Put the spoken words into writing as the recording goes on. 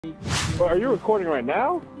Well, are you recording right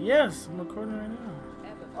now? Yes, I'm recording right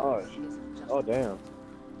now. Oh damn.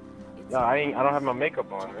 No, I don't have my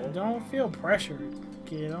makeup on, man. Don't feel pressured,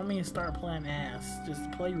 kid. Don't mean start playing ass.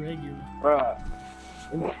 Just play regular. Bruh.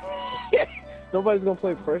 Nobody's gonna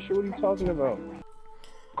play pressure. What are you talking about?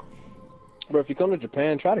 Bro, if you come to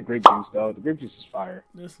Japan, try the grape juice, though. The grape juice is fire.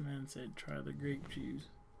 This man said try the grape juice.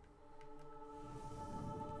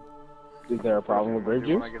 Is there a problem with grape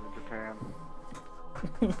juice? When I get to Japan.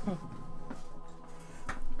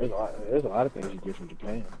 There's a lot of things you get from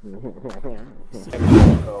Japan.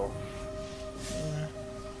 So. Yeah.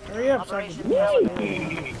 Hurry up, Operation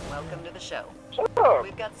Savathun. Welcome to the show. Shut up.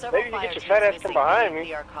 We've got several Maybe you get your fire fat ass teams from missing behind me. the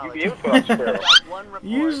You be able to unsquare. One report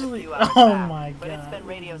Usually, a few hours oh back, my but it's god. been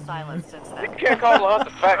radio silence since then. You can't call the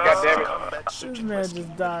hunter fat, goddammit. This man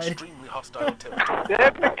just died.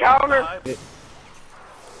 That's the counter.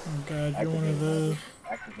 Oh god, you're one of those.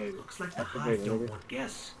 Activated. Looks like the Activated, hive don't nigga. want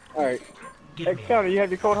guests. Alright. Give Hey, me counter, you have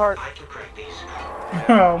your cold heart? I can crack these.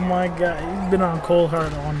 Oh my god, he's been on cold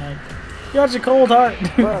heart all night. You got your cold heart.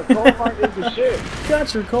 Bro, cold heart is the shit. You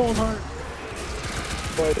got your cold heart.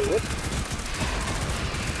 Wait, what?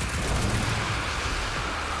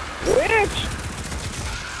 Which?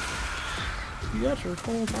 You got your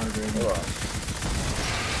cold heart, baby.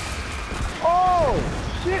 Oh,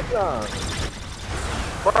 shit, nah.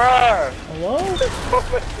 Bruh. Hello?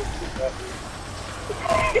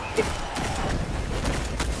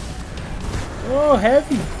 Oh,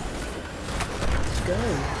 heavy. Let's go.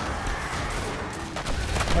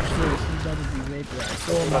 Watch this. He's about to be vaporized.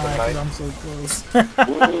 So am I, because I'm so close.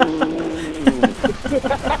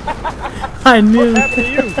 I knew. What happened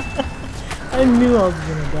to you? I knew I was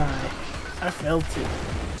gonna die. I felt it.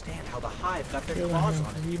 Understand how the hive got their Killing claws him,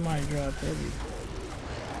 on it. he might drop heavy.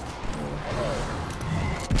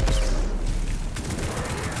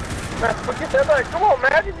 Man, look at that thing. Come on,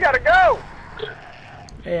 man. You gotta go.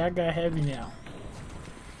 Hey, I got heavy now.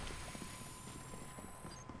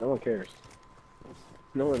 No one cares.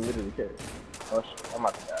 No one literally cares. Oh, shit. I'm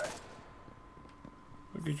about to die.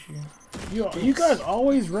 Look at you. You guys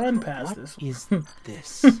always run past this. Is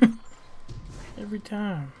this? Every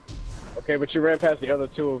time. Okay, but you ran past the other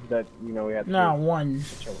two that, you know, we had to Nah, one.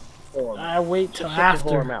 I wait till Shut your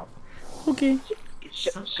whore after. mouth. Okay.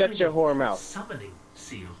 Shut your whore mouth. Summoning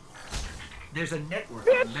seal. There's a network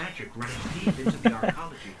of magic running deep into the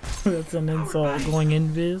arcology. That's an insult. Going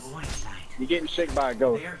invis. Void light. You're getting shaken by a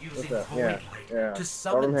ghost. They're What's using up? void Yeah, light yeah. to Throw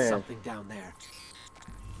summon them hands. something down there.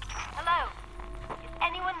 Hello? Is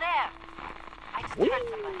anyone there? I just heard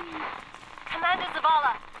somebody. Commander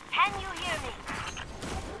Zavala, can you hear me?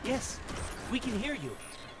 Yes, we can hear you.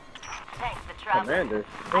 Thanks for traveling. Commander?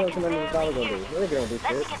 I What can Commander barely Dollar gonna hear do? you. What are they gonna do, Let's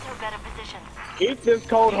shit? get to a better position. Eat this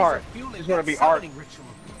cold heart. Fueling It's gonna that be art. summoning ritual.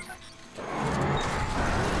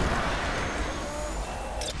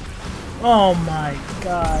 Oh my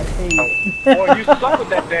god, hey. Boy, you suck with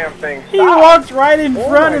that damn thing. He Stop. walked right in Oh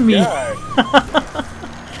front my of me. God.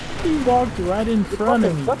 He walked right in You front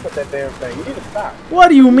of fucking me. suck with that damn thing. You need to stop. What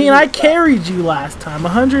do you mean? I carried you last time.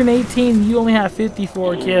 118, you only have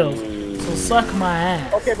 54 kills. So suck my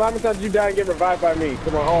ass. Okay, but how many times did you die and get revived by me?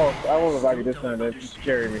 Come on, oh, I won't revive you this time, man. Just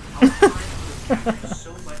carry me.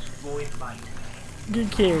 So much void light.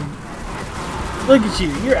 Get carried. Look at you.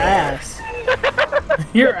 You're ass.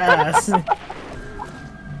 You're ass.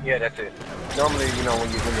 Yeah, that's it. Normally, you know, when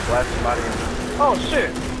you blast somebody. Oh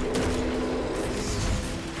shit!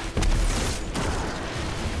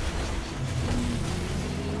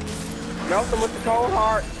 Melt them with the cold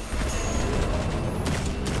heart.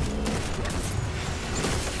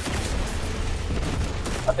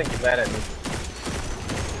 I think you're mad at me.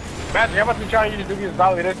 Magic, how about you trying to do this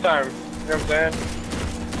volley this time? You know what I'm saying?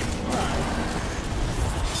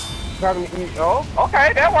 Oh,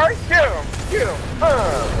 okay, that works. Get him. Get him.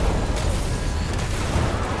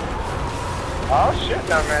 Oh shit,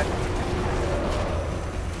 now man.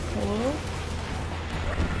 Hello?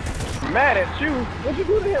 Mad at you. What'd you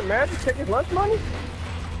do to him, man? You take his lunch money?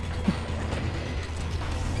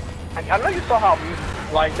 I know you saw how,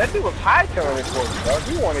 like, that dude was hightailing it for you, dog.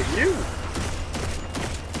 He wanted you.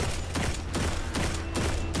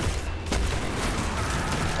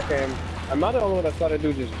 Okay, am I the only one that saw that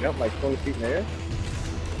dude just jump like 20 feet in the air?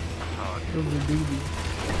 It was a doobie.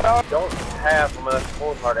 I don't have much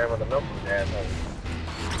cold heart ever to melt his ass.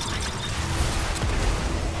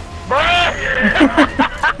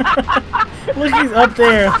 Look, he's up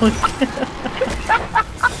there. Look.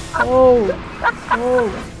 Oh. Oh.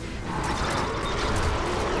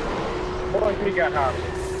 Boy, he got hot.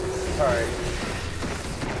 Alright.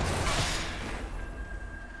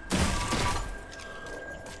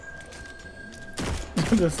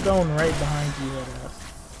 The stone right behind you,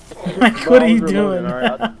 like, what are you doing?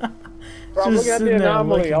 Right? Bro, I'm Just looking at the sitting there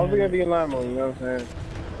anomaly. I was looking looking at at the anomaly, you know what I'm saying?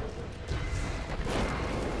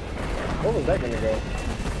 Where was that gonna go?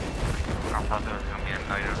 I thought there was gonna be a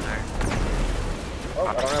fight over there. Oh, I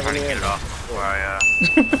I don't was have trying to any get it ammo. off before I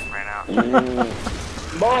ran out.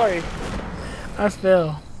 Boy! I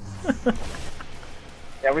fell.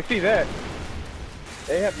 Yeah, we see that.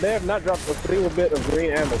 They have not dropped a single bit of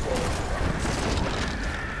green ammo for us.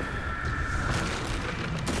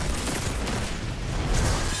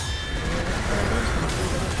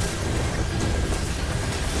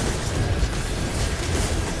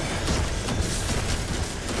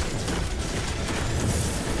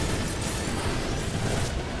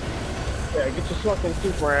 Yeah, get your fucking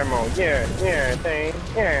super ammo. Yeah, thing.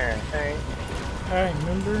 Alright,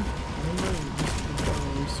 remember?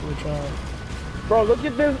 We switch off. Bro, look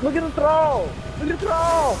at this. Look at the throw. Look at the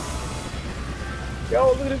throw. Yo,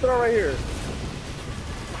 look at this throw right here.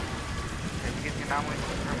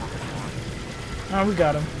 Oh, we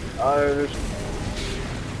got him. There's...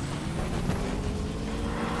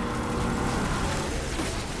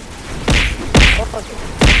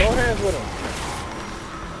 Go hands with him.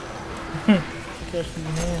 Catch me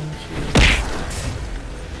hand.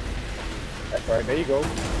 That's right. There you go.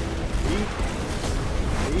 Eat.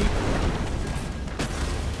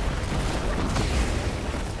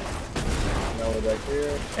 Now we're back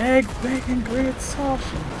here. Egg, bacon, grits,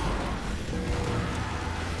 sausage.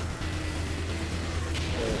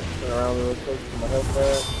 Turn around real quick for my health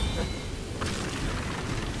back.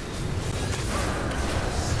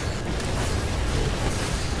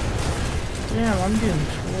 Damn, I'm getting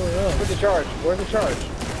tore up. Where's the charge? Where's the charge?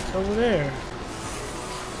 It's over there.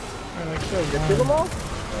 Alright, I killed Did you one. kill them all?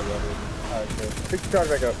 Alright, good. Pick the charge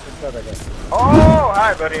back up. Oh,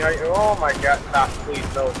 hi, buddy. Oh my god. Stop, please.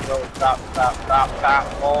 No, stop.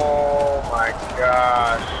 Oh my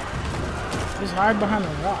gosh. Just hide behind a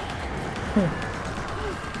rock.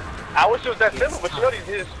 I wish it was that simple, but you know,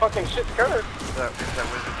 his fucking shit's cursed. Is that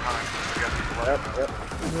wizard time? Yep.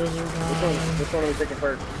 Wizard Which one are we taking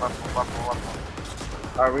first?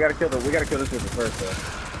 Alright, we gotta kill this wizard first, though.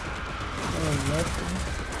 Oh, nothing.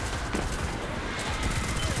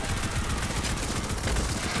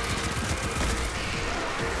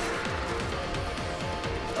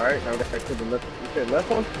 Alright, now we gotta kill the left. You said left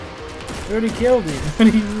one? We already killed it.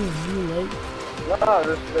 What do you mean? You late? No,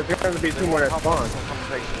 there's going to be two more that spawn.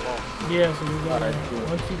 Yeah, so we got Alright, it. cool.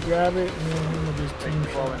 Once you grab it, and then him with his team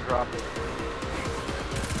shot. And drop it.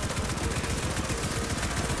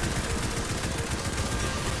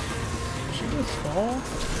 Did she just fall?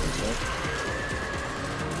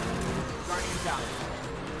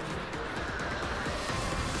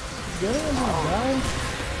 Get him and die?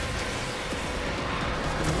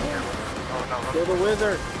 Kill the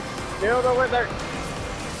wizard! Kill the wizard!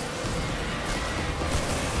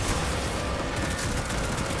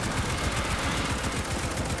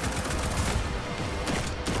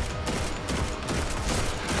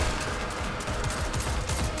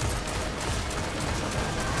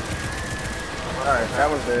 Alright, that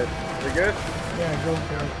was it. We good? Yeah, go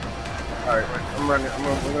for it. Alright, I'm running. I'm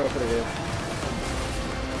gonna put it in.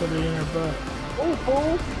 Put it in her butt. Ooh,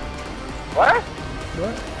 fool! What?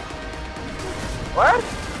 What? What?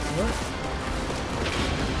 What?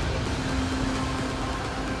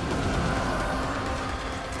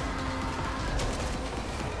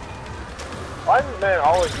 Why is this man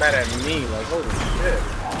always mad at me? Like, holy shit.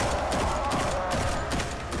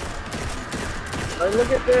 Like,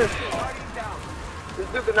 look at this. This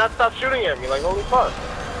dude did not stop shooting at me. Like, holy fuck.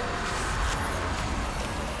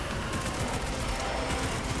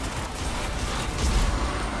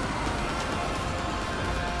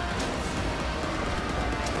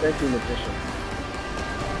 Thank you, magician.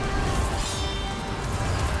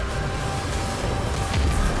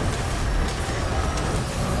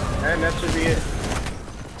 And that should be it.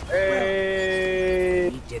 Hey!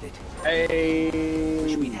 We did it. Hey!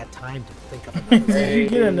 Wish we'd had time to think of another Did you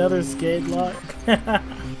get another skate lock?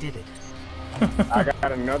 We did it. I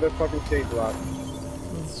got another fucking skate block.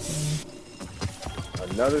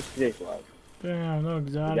 Another skate block. Damn, no You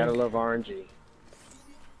exotic. gotta love RNG.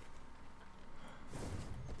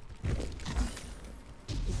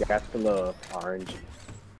 You got to love RNG.